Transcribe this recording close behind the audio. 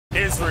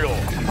Israel,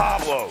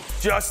 Pablo,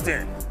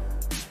 Justin.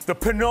 The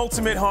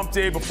penultimate hump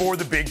day before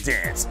the big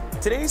dance.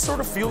 Today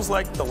sort of feels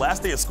like the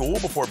last day of school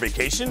before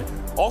vacation.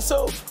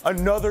 Also,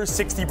 another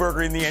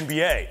 60-burger in the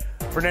NBA.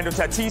 Fernando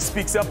Tatis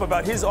speaks up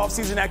about his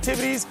offseason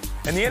activities,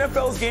 and the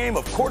NFL's game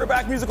of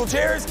quarterback musical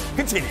chairs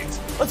continues.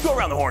 Let's go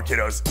around the horn,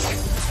 kiddos.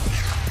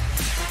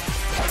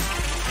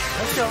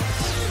 Let's go.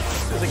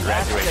 This is a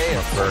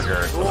graduation from a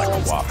burger to like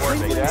a waffle. Are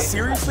you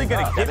seriously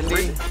going to get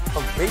rid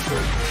of Baker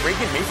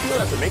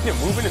Mayfield after making a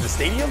move into the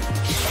stadium?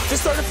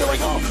 Just started to feel like,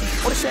 oh,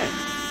 what a shame.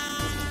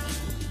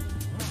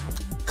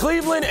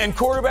 Cleveland and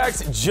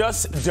quarterbacks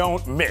just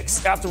don't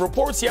mix. After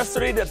reports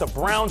yesterday that the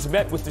Browns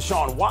met with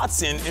Deshaun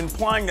Watson,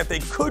 implying that they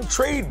could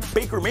trade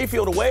Baker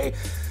Mayfield away,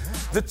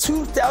 the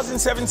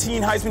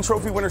 2017 Heisman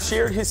Trophy winner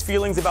shared his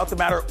feelings about the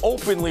matter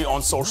openly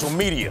on social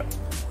media.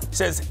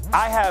 Says,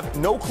 I have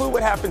no clue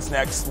what happens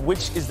next,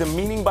 which is the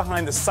meaning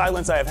behind the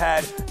silence I have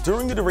had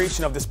during the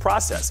duration of this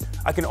process.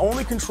 I can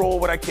only control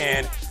what I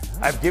can.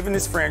 I've given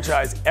this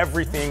franchise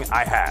everything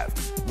I have.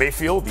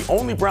 Mayfield, the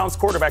only Browns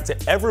quarterback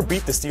to ever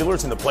beat the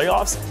Steelers in the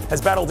playoffs,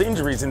 has battled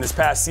injuries in this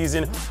past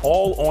season,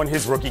 all on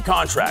his rookie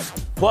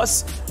contract.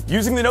 Plus,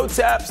 using the notes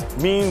app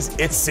means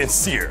it's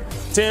sincere.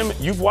 Tim,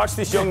 you've watched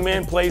this young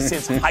man play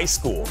since high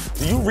school.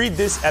 Do you read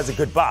this as a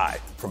goodbye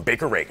from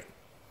Baker Reagan?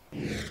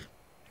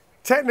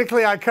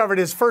 Technically, I covered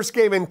his first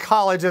game in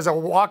college as a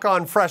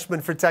walk-on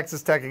freshman for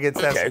Texas Tech against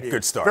SMU. Okay,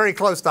 good start. Very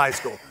close to high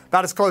school.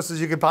 About as close as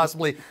you could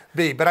possibly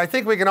be. But I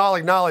think we can all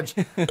acknowledge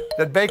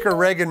that Baker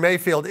Reagan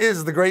Mayfield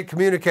is the great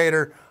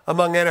communicator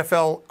among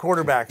NFL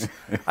quarterbacks.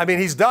 I mean,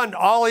 he's done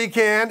all he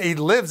can. He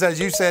lives, as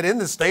you said, in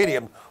the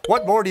stadium.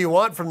 What more do you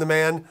want from the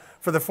man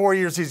for the 4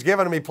 years he's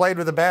given him? He played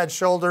with a bad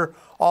shoulder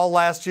all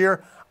last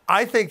year.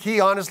 I think he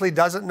honestly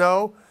doesn't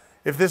know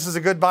if this is a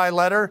goodbye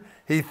letter.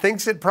 He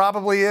thinks it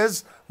probably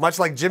is, much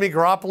like Jimmy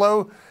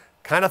Garoppolo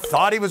kind of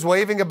thought he was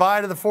waving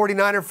goodbye to the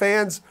 49er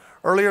fans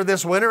earlier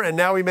this winter, and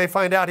now we may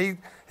find out he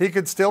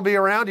could still be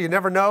around. You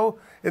never know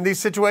in these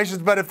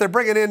situations. But if they're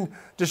bringing in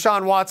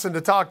Deshaun Watson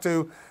to talk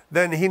to,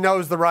 then he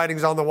knows the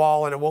writing's on the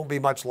wall, and it won't be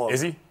much longer.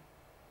 Is he?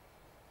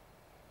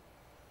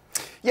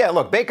 Yeah,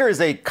 look, Baker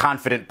is a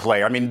confident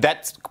player. I mean,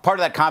 that's part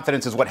of that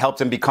confidence is what helped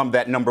him become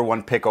that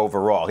 #1 pick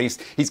overall.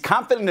 He's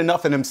confident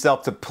enough in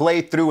himself to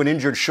play through an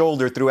injured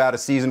shoulder throughout a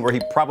season where he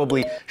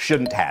probably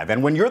shouldn't have.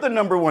 And when you're the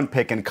 #1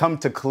 pick and come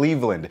to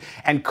Cleveland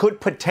and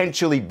could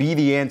potentially be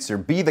the answer,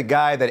 be the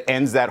guy that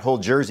ends that whole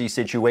jersey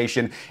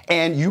situation,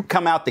 and you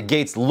come out the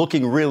gates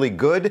looking really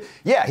good,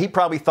 yeah, he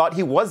probably thought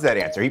he was that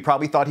answer. He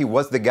probably thought he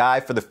was the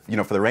guy for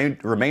the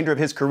remainder of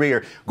his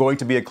career going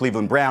to be a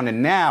Cleveland Brown.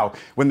 And now,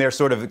 when they're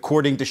sort of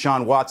courting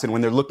Deshaun Watson,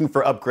 when they're looking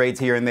for upgrades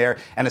here and there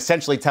and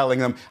essentially telling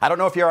them, I don't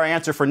know if you're our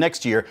answer for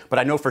next year, but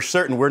I know for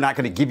certain we're not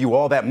going to give you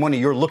all that money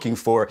you're looking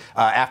for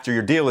after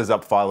your deal is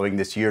up following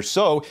this year.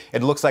 So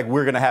it looks like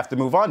we're going to have to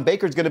move on.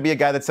 Baker's going to be a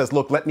guy that says,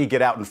 look, let me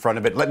get out in front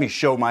of it. Let me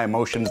show my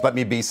emotions. Let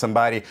me be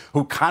somebody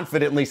who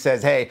confidently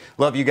says, hey,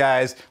 love you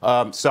guys.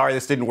 Sorry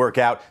this didn't work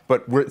out,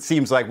 but it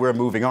seems like we're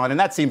moving on. And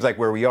that seems like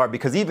where we are,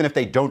 because even if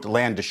they don't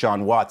land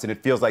Deshaun Watson,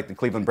 it feels like the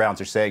Cleveland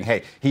Browns are saying,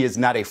 hey, he is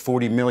not a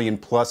 $40 million+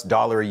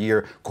 a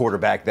year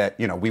quarterback that,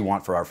 we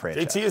want for our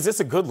franchise. JT, is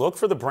this a good look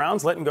for the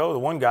Browns, letting go of the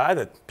one guy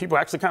that people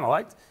actually kind of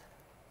liked?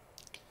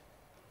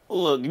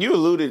 Look, you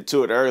alluded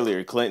to it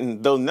earlier,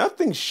 Clinton. Though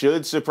nothing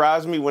should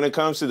surprise me when it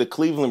comes to the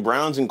Cleveland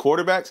Browns and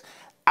quarterbacks,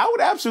 I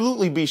would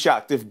absolutely be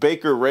shocked if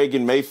Baker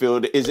Reagan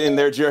Mayfield is in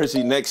their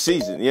jersey next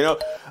season.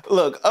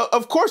 Look,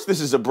 of course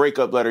this is a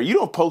breakup letter. You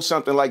don't post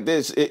something like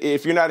this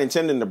if you're not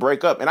intending to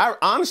break up. And I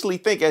honestly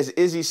think, as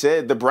Izzy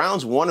said, the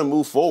Browns want to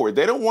move forward.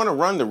 They don't want to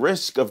run the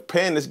risk of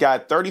paying this guy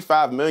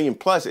 $35 million+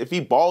 if he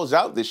balls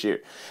out this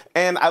year.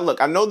 And I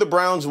know the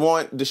Browns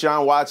want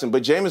Deshaun Watson,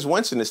 but Jameis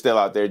Winston is still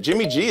out there.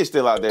 Jimmy G is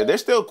still out there.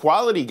 There's still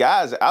quality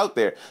guys out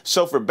there.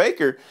 So for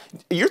Baker,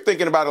 you're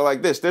thinking about it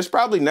like this. There's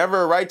probably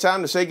never a right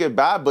time to say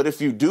goodbye, but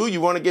if you do,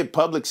 you want to get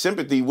public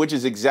sympathy, which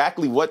is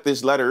exactly what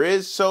this letter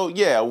is. So,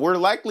 yeah, we're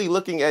likely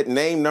looking at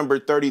name number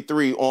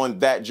 33 on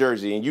that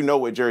jersey, and you know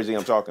what jersey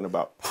I'm talking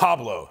about.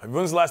 Pablo,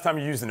 when's the last time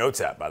you used the Notes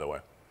app, by the way?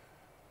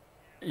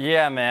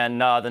 Yeah, man.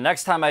 The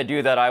next time I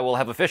do that, I will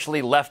have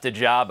officially left a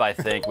job, I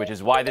think, which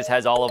is why this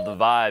has all of the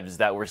vibes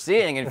that we're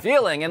seeing and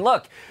feeling. And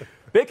look,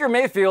 Baker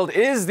Mayfield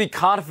is the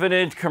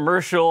confident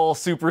commercial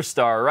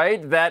superstar,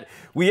 right, that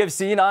we have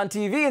seen on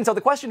TV. And so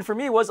the question for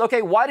me was,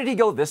 okay, why did he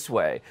go this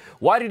way?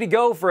 Why did he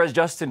go for, as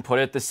Justin put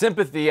it, the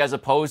sympathy as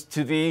opposed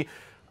to the,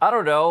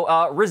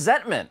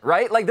 resentment,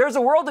 right? Like, there's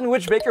a world in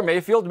which Baker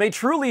Mayfield may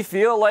truly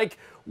feel like,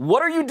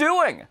 what are you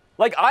doing?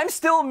 Like, I'm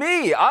still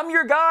me. I'm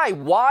your guy.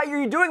 Why are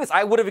you doing this?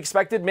 I would have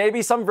expected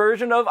maybe some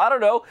version of,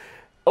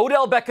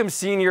 Odell Beckham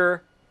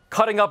Sr.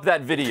 cutting up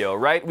that video,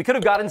 right? We could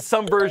have gotten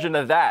some version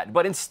of that.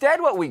 But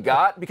instead what we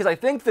got, because I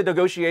think the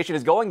negotiation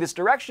is going this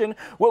direction,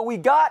 what we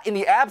got in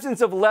the absence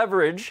of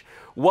leverage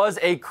was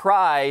a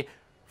cry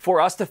for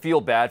us to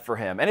feel bad for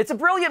him. And it's a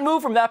brilliant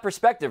move from that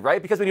perspective,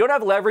 right? Because when you don't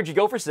have leverage, you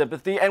go for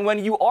sympathy. And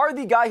when you are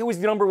the guy who was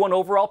the #1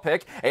 overall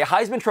pick, a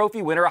Heisman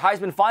Trophy winner, a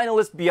Heisman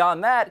finalist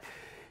beyond that,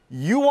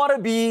 you want to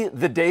be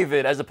the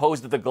David as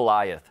opposed to the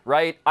Goliath,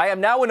 right? I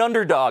am now an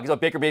underdog, is what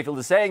Baker Mayfield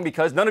is saying,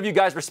 because none of you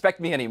guys respect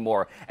me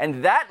anymore.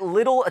 And that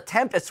little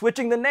attempt at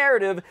switching the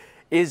narrative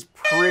is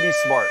pretty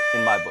smart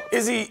in my book.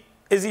 Izzy,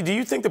 do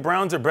you think the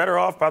Browns are better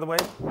off, by the way?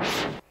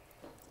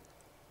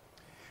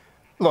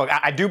 Look,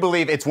 I do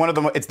believe it's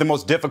the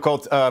most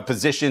difficult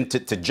position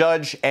to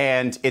judge,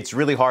 and it's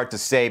really hard to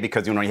say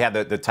because, you know, he had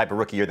the type of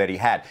rookie year that he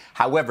had.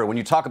 However, when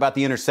you talk about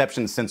the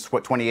interceptions since,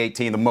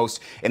 2018, the most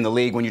in the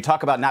league, when you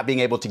talk about not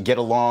being able to get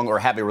along or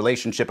have a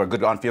relationship, a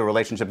good on-field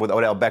relationship with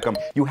Odell Beckham,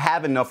 you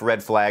have enough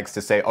red flags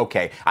to say,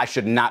 okay, I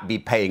should not be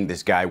paying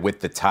this guy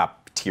with the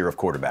top tier of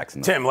quarterbacks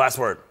in the Tim, last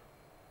word.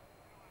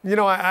 You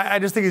know, I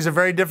just think he's a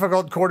very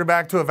difficult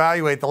quarterback to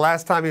evaluate. The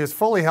last time he was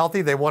fully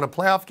healthy, they won a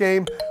playoff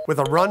game with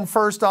a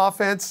run-first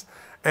offense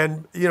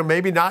and, you know,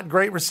 maybe not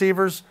great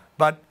receivers.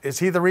 But is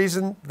he the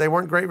reason they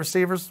weren't great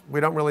receivers? We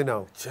don't really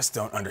know. Just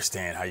don't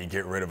understand how you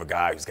get rid of a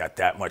guy who's got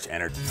that much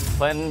energy.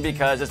 Clinton,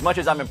 because as much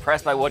as I'm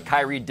impressed by what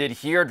Kyrie did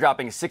here,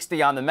 dropping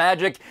 60 on the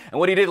Magic, and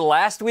what he did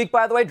last week,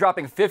 by the way,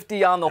 dropping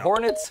 50 on the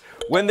Hornets,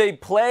 when they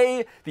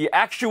play the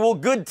actual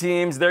good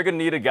teams, they're going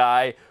to need a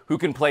guy who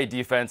can play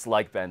defense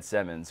like Ben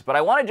Simmons. But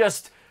I want to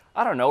just,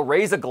 I don't know,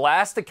 raise a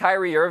glass to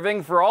Kyrie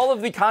Irving for all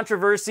of the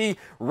controversy,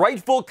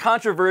 rightful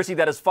controversy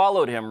that has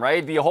followed him,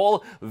 right? The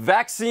whole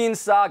vaccine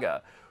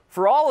saga.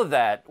 For all of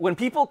that, when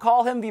people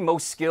call him the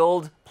most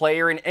skilled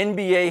player in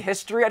NBA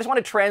history, I just want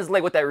to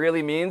translate what that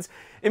really means.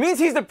 It means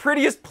he's the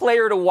prettiest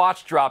player to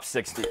watch drop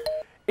 60.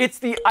 It's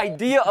the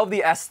idea of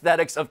the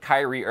aesthetics of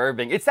Kyrie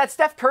Irving. It's that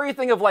Steph Curry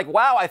thing of like,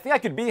 wow, I think I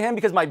could be him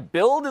because my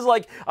build is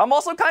like, I'm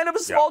also kind of a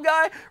small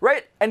guy,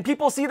 right? And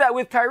people see that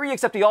with Kyrie,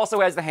 except he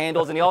also has the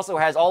handles and he also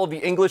has all of the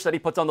English that he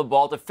puts on the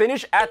ball to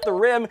finish at the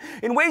rim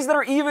in ways that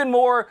are even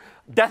more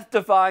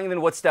death-defying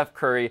than what Steph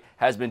Curry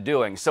has been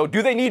doing. So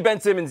do they need Ben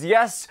Simmons?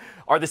 Yes.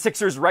 Are the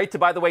Sixers right to,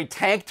 by the way,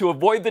 tank to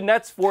avoid the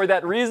Nets for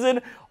that reason?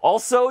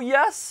 Also,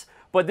 yes.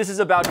 But this is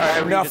about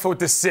enough with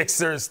the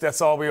Sixers.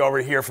 That's all we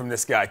already hear from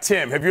this guy.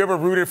 Tim, have you ever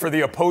rooted for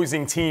the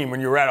opposing team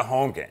when you were at a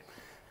home game?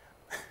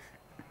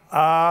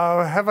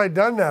 Have I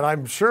done that?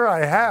 I'm sure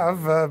I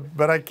have,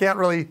 but I can't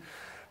really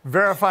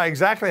verify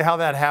exactly how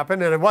that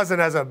happened, and it wasn't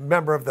as a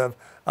member of the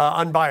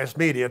unbiased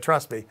media,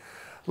 trust me.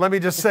 Let me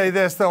just say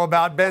this, though,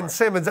 about Ben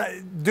Simmons.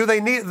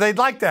 They'd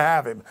like to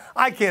have him.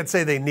 I can't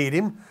say they need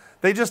him.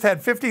 They just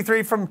had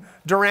 53 from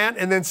Durant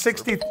and then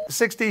 60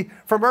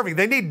 from Irving.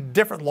 They need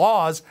different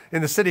laws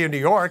in the city of New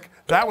York.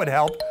 That would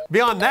help.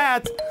 Beyond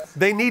that,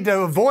 they need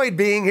to avoid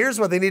here's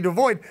what they need to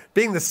avoid,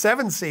 being the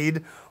 7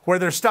 seed where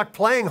they're stuck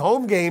playing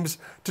home games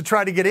to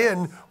try to get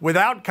in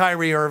without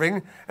Kyrie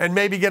Irving and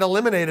maybe get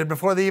eliminated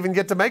before they even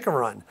get to make a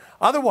run.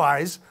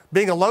 Otherwise,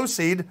 being a low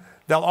seed,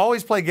 they'll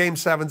always play Game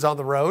 7s on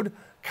the road.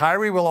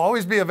 Kyrie will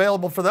always be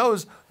available for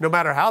those no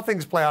matter how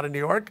things play out in New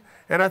York.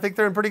 And I think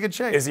they're in pretty good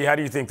shape. Izzy, how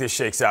do you think this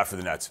shakes out for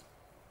the Nets?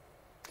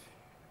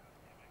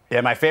 Yeah,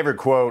 my favorite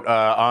quote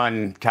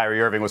on Kyrie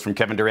Irving was from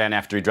Kevin Durant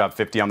after he dropped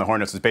 50 on the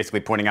Hornets, was basically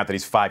pointing out that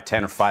he's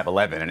 5'10 or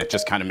 5'11, and it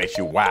just kind of makes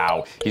you,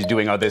 wow, he's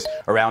doing all this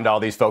around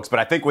all these folks. But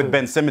I think with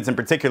Ben Simmons in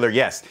particular,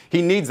 yes,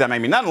 he needs them. I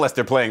mean, not unless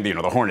they're playing the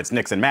Hornets,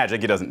 Knicks, and Magic.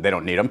 They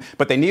don't need him.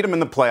 But they need him in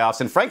the playoffs,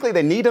 and frankly,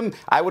 they need him,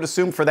 I would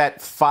assume, for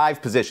that 5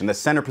 position, the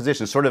center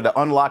position, sort of to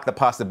unlock the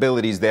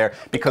possibilities there.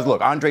 Because, look,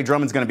 Andre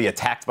Drummond's going to be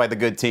attacked by the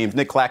good teams.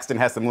 Nick Claxton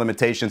has some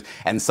limitations,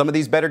 and some of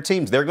these better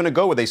teams, they're going to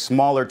go with a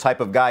smaller type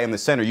of guy in the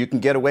center. You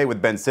can get away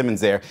with Ben Simmons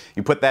there.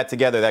 You put that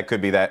together, that could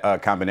be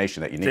that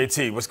combination that you need.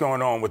 JT, what's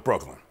going on with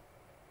Brooklyn?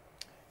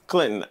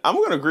 Clinton, I'm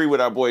going to agree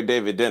with our boy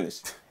David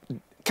Dennis.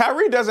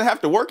 Kyrie doesn't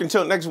have to work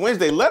until next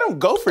Wednesday. Let him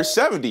go for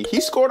 70. He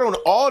scored on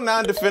all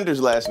 9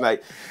 defenders last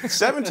night.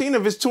 17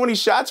 of his 20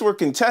 shots were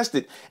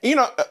contested. You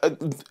know,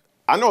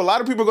 I know a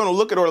lot of people are going to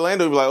look at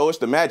Orlando and be like, oh, it's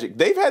the Magic.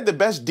 They've had the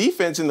best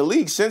defense in the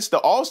league since the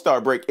All-Star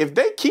break. If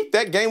they keep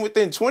that game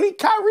within 20,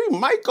 Kyrie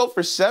might go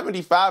for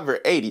 75 or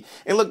 80.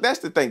 And look, that's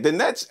the thing. The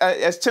Nets,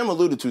 as Tim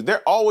alluded to,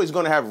 they're always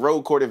going to have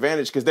road court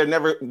advantage because they're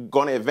never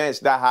going to advance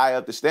that high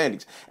up the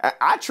standings.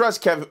 I trust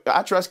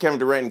Kevin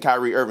Durant and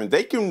Kyrie Irving.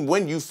 They can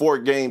win you 4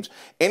 games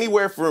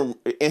anywhere from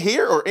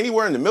here or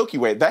anywhere in the Milky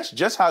Way. That's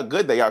just how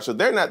good they are. So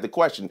they're not the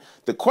question.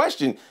 The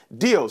question,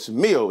 Dios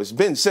mío, is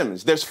Ben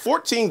Simmons. There's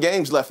 14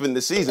 games left in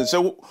the season.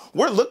 So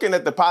we're looking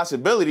at the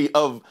possibility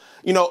of,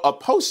 a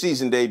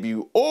postseason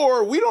debut,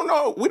 or we don't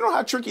know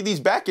how tricky these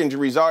back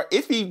injuries are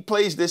if he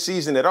plays this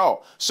season at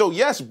all. So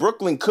yes,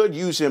 Brooklyn could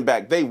use him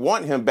back. They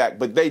want him back,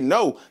 but they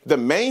know the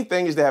main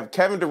thing is to have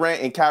Kevin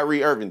Durant and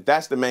Kyrie Irving.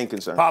 That's the main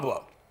concern.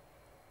 Pablo.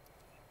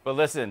 But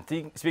listen,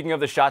 speaking of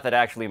the shot that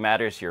actually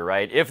matters here,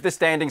 right? If the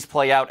standings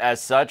play out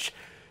as such,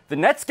 the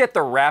Nets get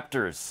the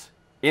Raptors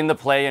in the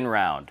play-in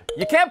round.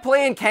 You can't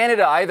play in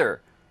Canada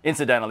either,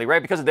 incidentally,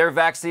 right? Because of their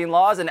vaccine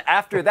laws. And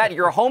after that,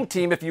 you're a home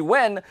team if you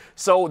win.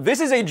 So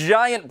this is a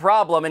giant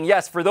problem. And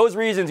yes, for those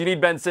reasons, you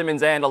need Ben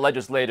Simmons and a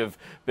legislative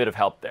bit of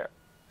help there.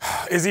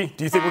 Izzy,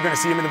 do you think we're going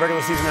to see him in the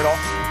regular season at all?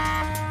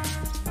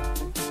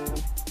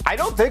 I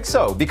don't think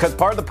so, because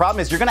part of the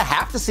problem is you're going to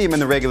have to see him in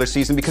the regular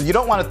season because you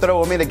don't want to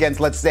throw him in against,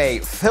 let's say,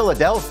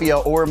 Philadelphia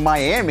or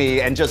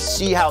Miami and just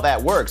see how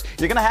that works.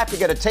 You're going to have to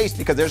get a taste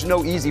because there's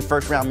no easy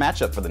first-round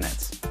matchup for the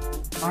Nets.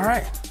 All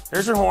right,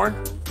 there's your horn.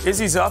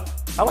 Izzy's up.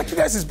 I like you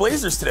guys'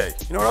 Blazers today.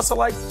 You know what else I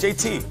like?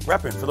 JT,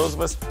 repping for those of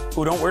us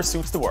who don't wear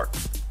suits to work.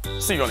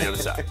 See you on the other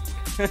side.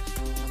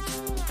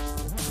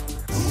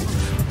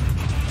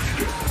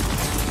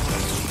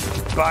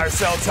 Buy or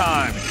sell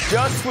time.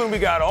 Just when we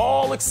got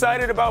all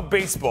excited about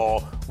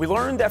baseball, we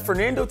learned that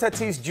Fernando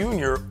Tatis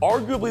Jr.,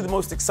 arguably the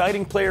most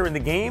exciting player in the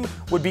game,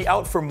 would be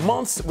out for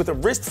months with a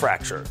wrist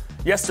fracture.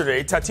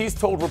 Yesterday, Tatis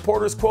told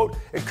reporters, quote,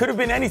 "It could have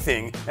been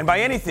anything, and by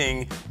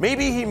anything,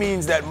 maybe he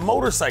means that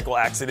motorcycle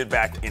accident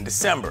back in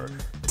December."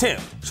 Tim,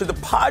 should the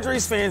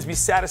Padres fans be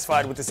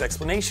satisfied with this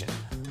explanation?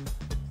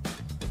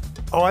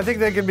 Oh, I think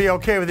they can be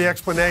okay with the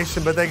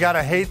explanation, but they got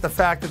to hate the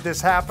fact that this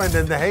happened,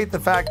 and they hate the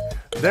fact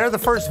they're the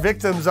first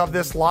victims of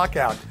this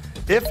lockout.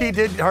 If he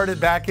did hurt it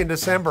back in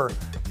December,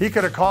 he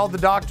could have called the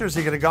doctors.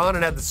 He could have gone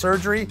and had the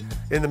surgery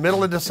in the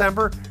middle of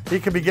December.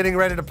 He could be getting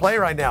ready to play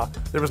right now.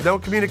 There was no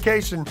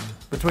communication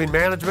between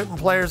management and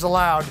players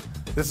allowed.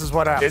 This is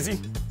what happened. Izzy?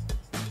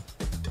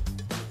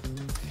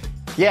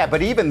 Yeah,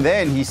 but even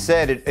then, he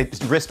said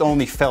his wrist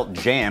only felt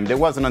jammed. It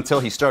wasn't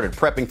until he started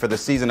prepping for the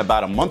season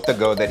about a month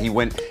ago that he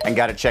went and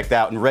got it checked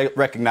out and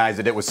recognized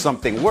that it was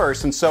something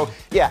worse. And so,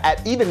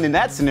 yeah, even in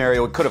that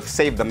scenario, it could have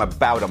saved them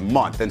about a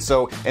month. And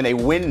so, in a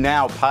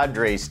win-now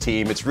Padres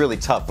team, it's really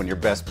tough when your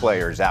best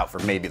player is out for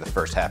maybe the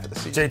first half of the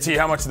season. JT,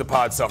 how much did the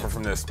Pod suffer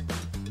from this?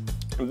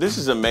 This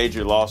is a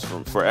major loss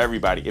for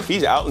everybody. If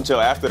he's out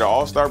until after the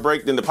All-Star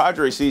break, then the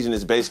Padres season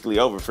is basically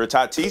over. For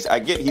Tatis, I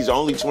get he's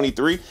only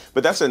 23,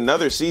 but that's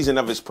another season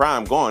of his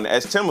prime gone.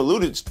 As Tim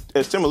alluded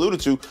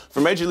to,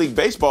 for Major League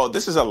Baseball,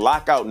 this is a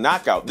lockout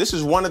knockout. This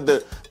is one of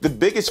the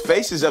biggest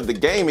faces of the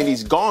game, and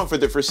he's gone for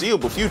the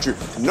foreseeable future.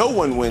 No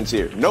one wins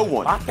here. No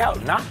one.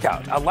 Lockout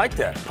knockout. I like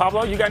that.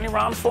 Pablo, you got any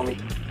rhymes for me?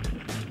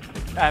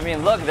 I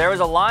mean, look, there was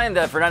a line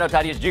that Fernando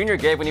Tatis Jr.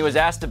 gave when he was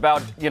asked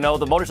about,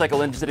 the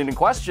motorcycle incident in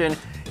question.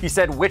 He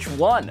said, which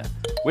one?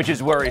 Which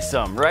is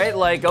worrisome, right?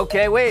 Like,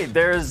 okay, wait,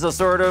 there's a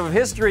sort of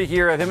history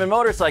here of him and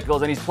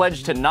motorcycles, and he's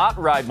pledged to not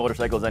ride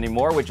motorcycles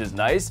anymore, which is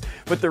nice.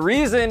 But the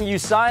reason you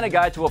sign a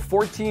guy to a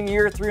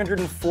 14-year,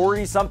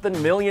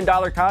 $340-something million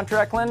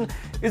contract, Clinton,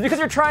 is because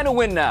you're trying to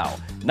win now.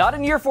 Not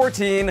in year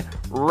 14,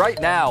 right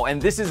now.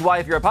 And this is why,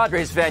 if you're a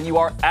Padres fan, you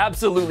are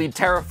absolutely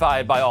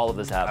terrified by all of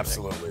this happening.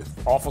 Absolutely.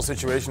 Awful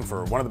situation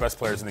for one of the best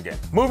players in the game.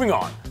 Moving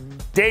on.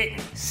 Dayton,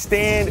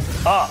 stand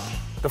up.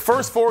 The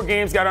first 4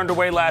 games got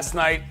underway last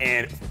night,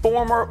 and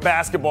former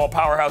basketball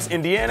powerhouse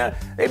Indiana,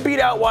 they beat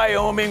out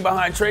Wyoming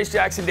behind Trayce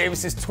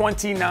Jackson-Davis's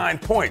 29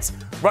 points.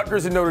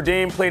 Rutgers and Notre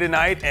Dame play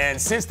tonight,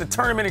 and since the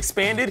tournament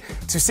expanded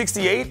to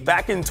 68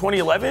 back in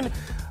 2011,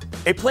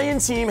 a play-in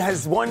team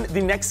has won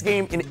the next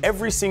game in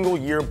every single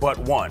year but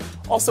one.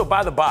 Also,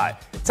 by the by,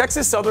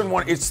 Texas Southern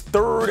won its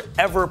 3rd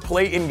ever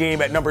play-in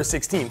game at number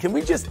 16. Can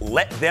we just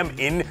let them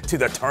into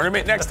the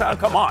tournament next time?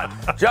 Come on.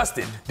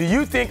 Justin, do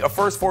you think a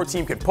first 4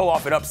 team can pull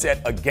off an upset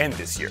again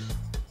this year?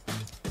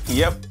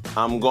 Yep,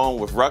 I'm going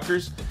with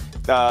Rutgers.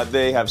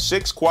 They have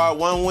 6 quad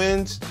 1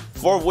 wins,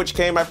 4 of which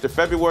came after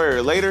February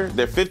or later.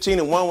 They're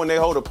 15-1 when they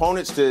hold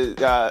opponents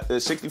to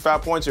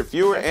 65 points or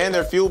fewer, and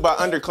they're fueled by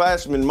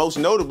underclassmen, most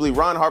notably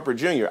Ron Harper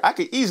Jr. I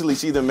could easily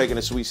see them making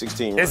a Sweet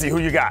 16 run. Izzy, who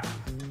you got?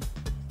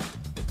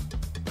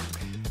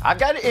 I've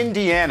got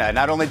Indiana.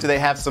 Not only do they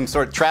have some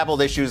sort of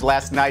travel issues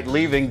last night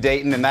leaving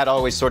Dayton, and that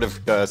always sort of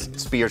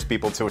spears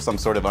people to some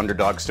sort of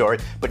underdog story,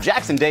 but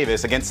Jackson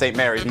Davis against St.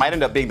 Mary's might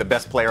end up being the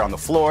best player on the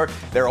floor.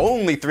 They're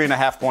only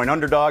 3.5-point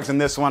underdogs in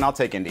this one. I'll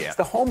take Indiana. It's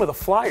the home of the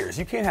Flyers.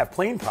 You can't have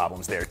plane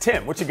problems there.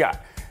 Tim, what you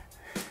got?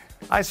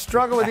 I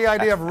struggle with the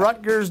idea of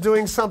Rutgers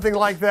doing something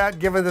like that,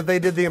 given that they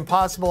did the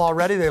impossible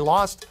already. They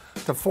lost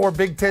to 4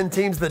 Big Ten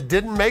teams that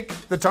didn't make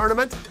the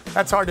tournament.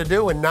 That's hard to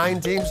do when 9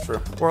 teams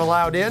were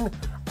allowed in.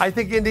 I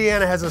think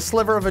Indiana has a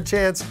sliver of a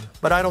chance,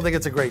 but I don't think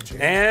it's a great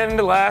chance. And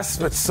last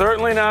but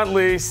certainly not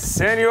least,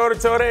 Senor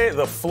Torre,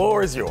 the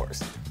floor is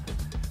yours.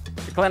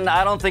 Clinton,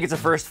 I don't think it's a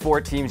first 4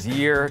 teams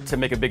year to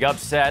make a big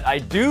upset. I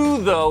do,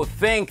 though,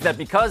 think that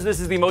because this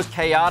is the most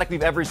chaotic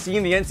we've ever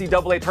seen the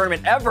NCAA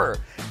tournament ever,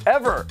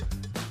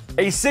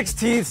 a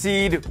 16th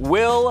seed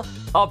will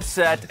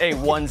upset a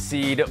 1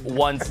 seed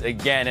once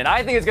again. And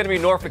I think it's going to be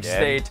Norfolk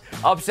State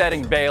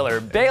upsetting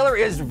Baylor. Baylor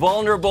is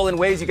vulnerable in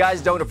ways you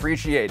guys don't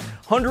appreciate.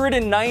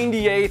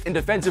 198th in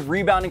defensive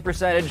rebounding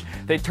percentage.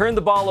 They turn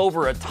the ball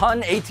over a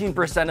ton,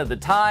 18% of the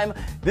time.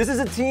 This is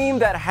a team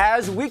that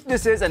has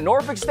weaknesses, and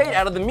Norfolk State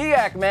out of the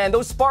MEAC, man,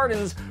 those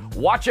Spartans,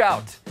 watch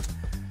out.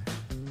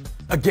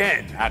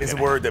 Again is a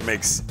word that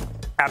makes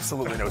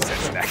absolutely no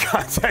sense in that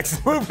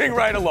context. Moving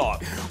right along.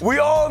 We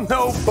all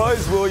know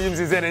Buzz Williams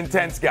is an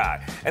intense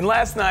guy. And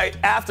last night,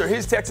 after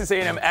his Texas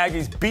A&M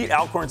Aggies beat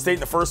Alcorn State in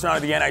the first round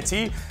of the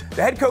NIT,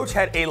 the head coach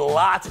had a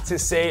lot to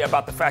say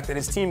about the fact that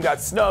his team got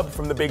snubbed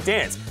from the big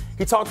dance.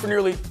 He talked for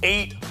nearly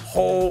 8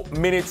 whole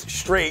minutes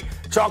straight,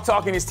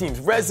 chalk-talking his team's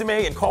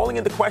resume and calling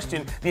into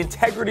question the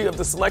integrity of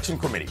the selection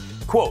committee.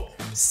 Quote,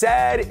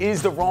 sad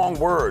is the wrong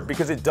word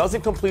because it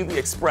doesn't completely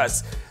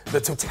express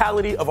the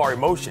totality of our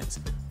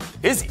emotions.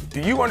 Izzy, do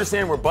you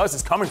understand where Buzz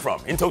is coming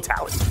from in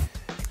totality?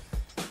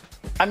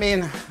 I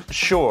mean,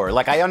 sure,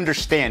 like I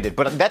understand it,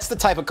 but that's the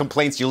type of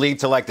complaints you lead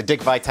to like the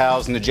Dick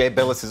Vitales and the Jay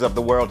Billises of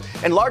the world,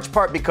 in large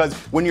part because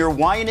when you're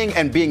whining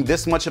and being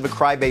this much of a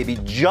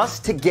crybaby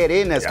just to get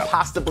in as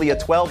possibly a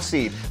 12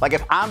 seed, like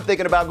if I'm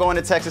thinking about going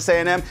to Texas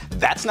A&M,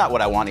 that's not what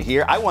I want to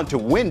hear. I want to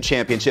win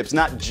championships,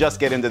 not just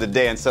get into the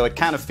dance. So it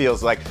kind of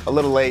feels like a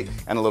little late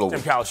and a little...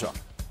 𝐀𝐫𝐨𝐮𝐧𝐝.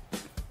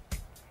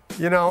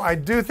 You know, I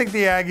do think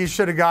the Aggies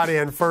should have got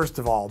in, first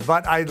of all,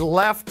 but I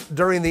left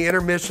during the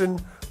intermission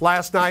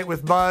last night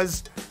with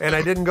Buzz, and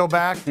I didn't go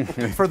back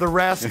for the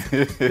rest.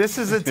 This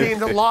is a team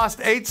that lost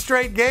 8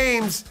 straight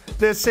games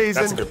this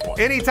season. That's a good point.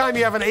 Anytime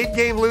you have an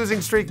 8-game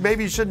losing streak,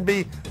 maybe you shouldn't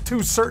be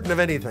too certain of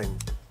anything.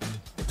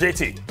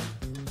 JT.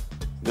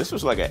 This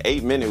was like an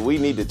 8-minute we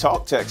need to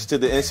talk text to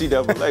the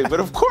NCAA. But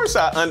of course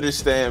I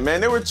understand,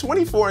 man. They were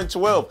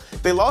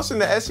 24-12. They lost in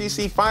the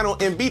SEC final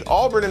and beat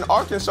Auburn and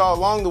Arkansas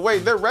along the way.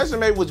 Their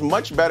resume was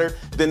much better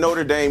than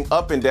Notre Dame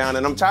up and down.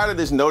 And I'm tired of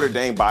this Notre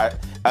Dame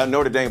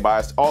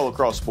bias all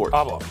across sports.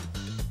 Pablo.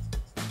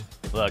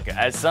 Look,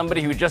 as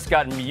somebody who just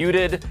got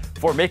muted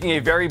for making a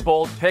very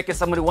bold pick, as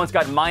someone who once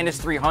got minus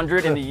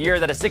 300 in the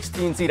year that a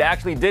 16 seed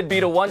actually did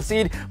beat a 1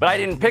 seed, but I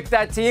didn't pick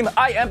that team,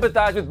 I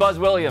empathize with Buzz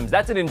Williams.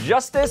 That's an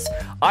injustice.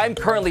 I'm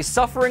currently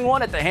suffering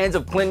one at the hands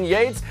of Clinton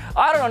Yates.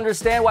 I don't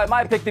understand why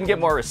my pick didn't get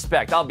more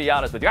respect. I'll be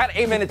honest with you. I had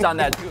 8 minutes on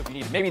that too if you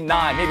need. Maybe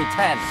 9, maybe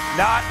 10.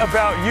 Not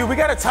about you. We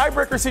got a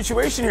tiebreaker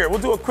situation here. We'll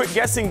do a quick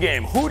guessing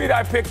game. Who did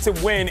I pick to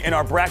win in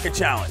our bracket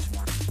challenge?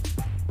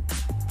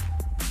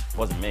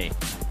 Wasn't me.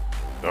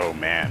 Oh,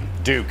 man.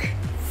 Duke.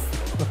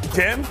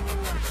 Tim?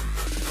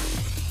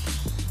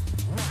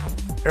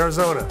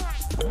 Arizona.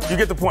 You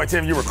get the point,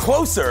 Tim. You were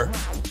closer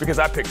because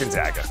I picked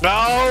Gonzaga.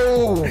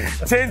 No!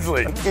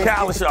 Tinsley,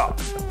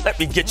 𝐀𝐫𝐶. Let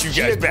me get you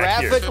guys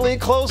back here. Geographically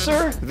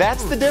closer?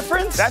 That's the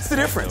difference? That's the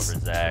difference.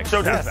 Zach.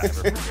 Showtime.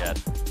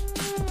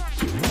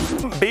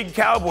 Big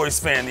Cowboys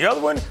fan. The other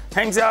one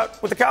hangs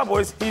out with the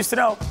Cowboys he used to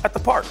know at the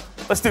park.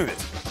 Let's do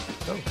this.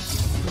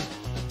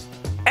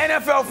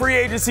 NFL free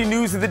agency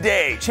news of the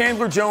day.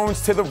 Chandler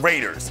Jones to the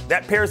Raiders.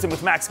 That pairs him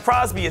with Max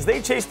Crosby as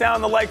they chase down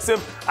the likes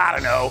of, I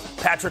don't know,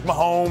 Patrick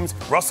Mahomes,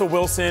 Russell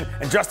Wilson,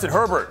 and Justin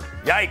Herbert.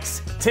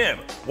 Yikes. Tim,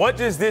 what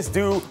does this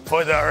do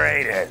for the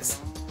Raiders?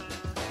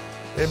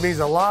 It means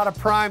a lot of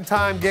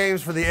primetime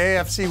games for the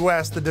AFC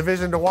West, the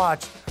division to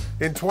watch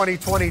in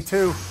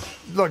 2022.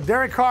 Look,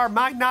 Derek Carr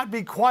might not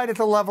be quite at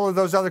the level of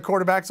those other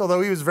quarterbacks,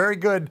 although he was very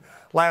good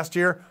last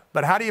year.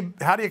 But how do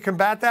you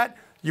combat that?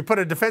 You put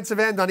a defensive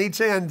end on each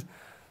end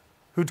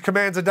who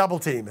commands a double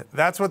team.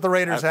 That's what the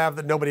Raiders have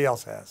that nobody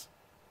else has.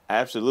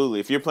 Absolutely.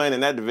 If you're playing in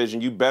that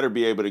division, you better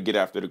be able to get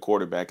after the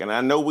quarterback. And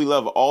I know we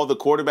love all the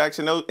quarterbacks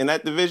in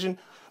that division,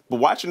 but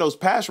watching those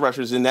pass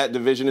rushers in that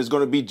division is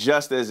going to be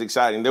just as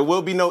exciting. There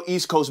will be no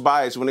East Coast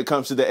bias when it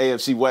comes to the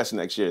AFC West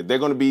next year. They're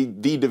going to be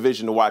the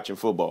division to watch in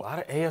football. A lot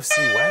of AFC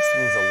West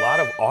means a lot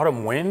of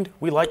autumn wind.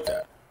 We like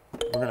that.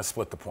 We're going to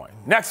split the point.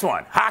 Next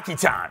one, hockey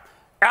time.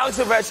 Alex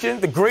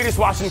Ovechkin, the greatest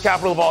Washington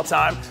Capital of all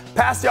time,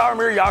 passed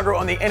Jaromir Jagr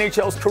on the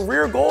NHL's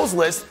career goals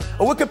list,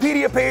 a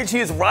Wikipedia page he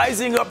is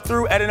rising up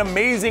through at an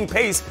amazing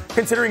pace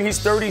considering he's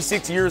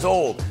 36 years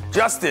old.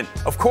 Justin,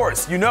 of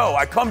course, you know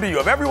I come to you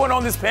of everyone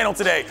on this panel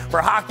today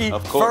for hockey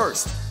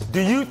first.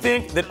 Do you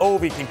think that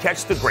Ovi can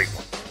catch the great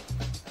one?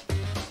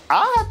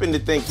 I happen to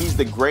think he's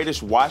the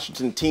greatest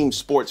Washington team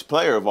sports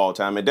player of all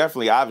time, and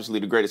definitely, obviously,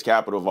 the greatest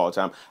Capital of all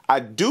time. I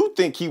do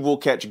think he will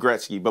catch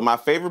Gretzky, but my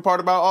favorite part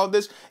about all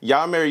this,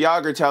 Jaromir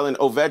Jagr telling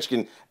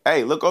Ovechkin,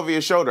 hey, look over your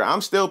shoulder.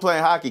 I'm still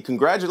playing hockey.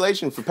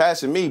 Congratulations for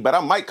passing me, but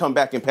I might come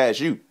back and pass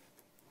you.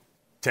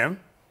 Tim?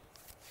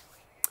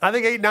 I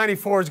think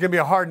 894 is going to be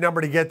a hard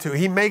number to get to.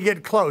 He may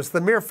get close. The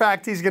mere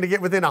fact he's going to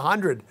get within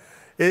 100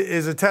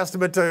 is a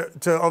testament to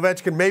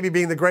Ovechkin maybe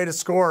being the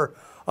greatest scorer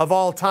of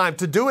all time.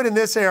 To do it in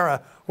this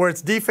era where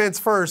it's defense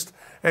first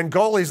and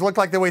goalies look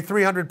like they weigh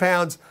 300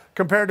 pounds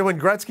compared to when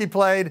Gretzky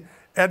played,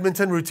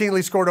 Edmonton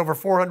routinely scored over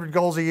 400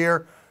 goals a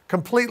year.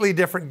 Completely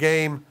different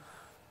game.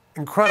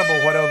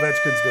 Incredible what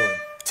Ovechkin's doing.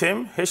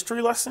 Tim,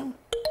 history lesson.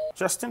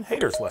 Justin,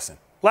 haters lesson.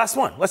 Last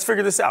one. Let's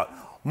figure this out.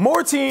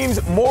 More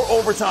teams, more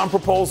overtime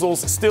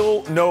proposals,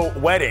 still no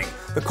wedding.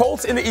 The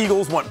Colts and the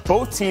Eagles want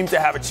both teams to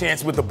have a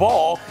chance with the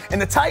ball,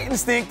 and the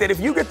Titans think that if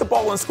you get the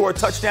ball and score a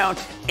touchdown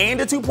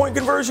and a 2-point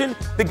conversion,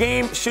 the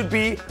game should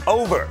be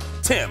over.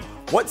 Tim,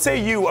 what say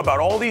you about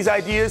all these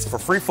ideas for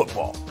free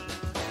football?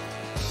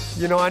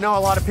 You know, I know a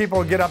lot of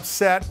people get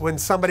upset when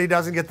somebody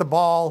doesn't get the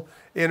ball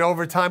in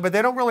overtime, but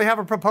they don't really have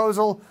a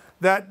proposal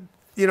that,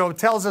 you know,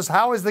 tells us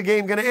how is the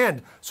game going to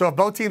end. So if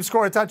both teams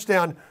score a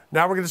touchdown,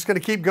 now we're just going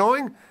to keep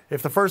going.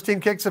 If the first team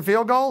kicks a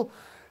field goal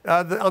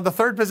on the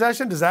third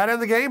possession, does that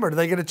end the game, or do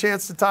they get a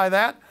chance to tie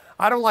that?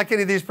 I don't like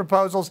any of these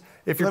proposals.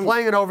 If you're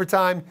playing in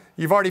overtime,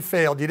 you've already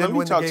failed. You didn't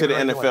win the game. Let me talk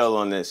to the NFL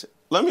on this.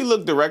 Let me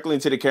look directly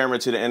into the camera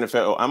to the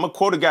NFL. I'm going to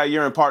quote a guy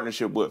you're in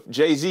partnership with.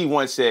 Jay-Z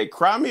once said,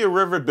 "Cry me a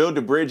river, build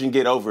a bridge, and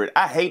get over it."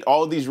 I hate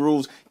all these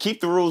rules.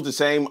 Keep the rules the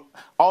same.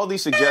 All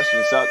these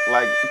suggestions suck.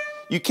 Like,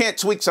 you can't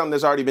tweak something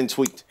that's already been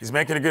tweaked. He's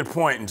making a good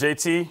point. And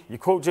JT, you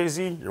quote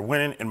Jay-Z, you're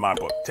winning in my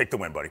book. Take the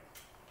win, buddy.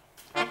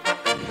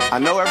 I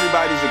know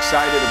everybody's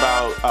excited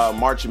about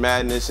March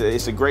Madness.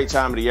 It's a great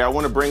time of the year. I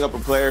want to bring up a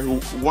player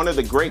one of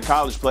the great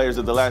college players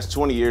of the last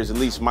 20 years, at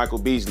least, Michael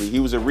Beasley. He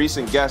was a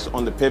recent guest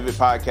on the Pivot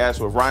podcast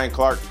with Ryan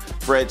Clark,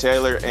 Fred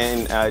Taylor,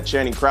 and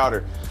Channing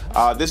Crowder.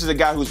 This is a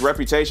guy whose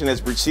reputation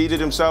has preceded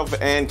himself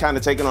and kind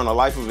of taken on a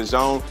life of his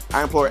own.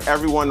 I implore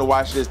everyone to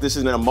watch this. This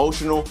is an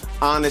emotional,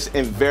 honest,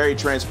 and very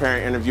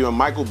transparent interview. And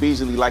Michael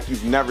Beasley, like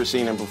you've never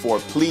seen him before.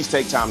 Please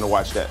take time to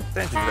watch that.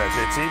 Thank you for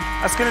that, JT.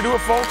 That's going to do it,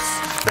 folks.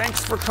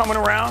 Thanks for coming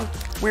around.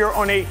 We are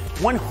on a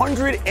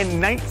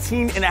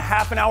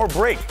 119.5 hour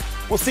break.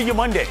 We'll see you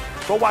Monday.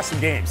 Go watch some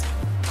games.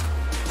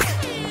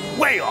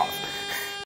 Way off.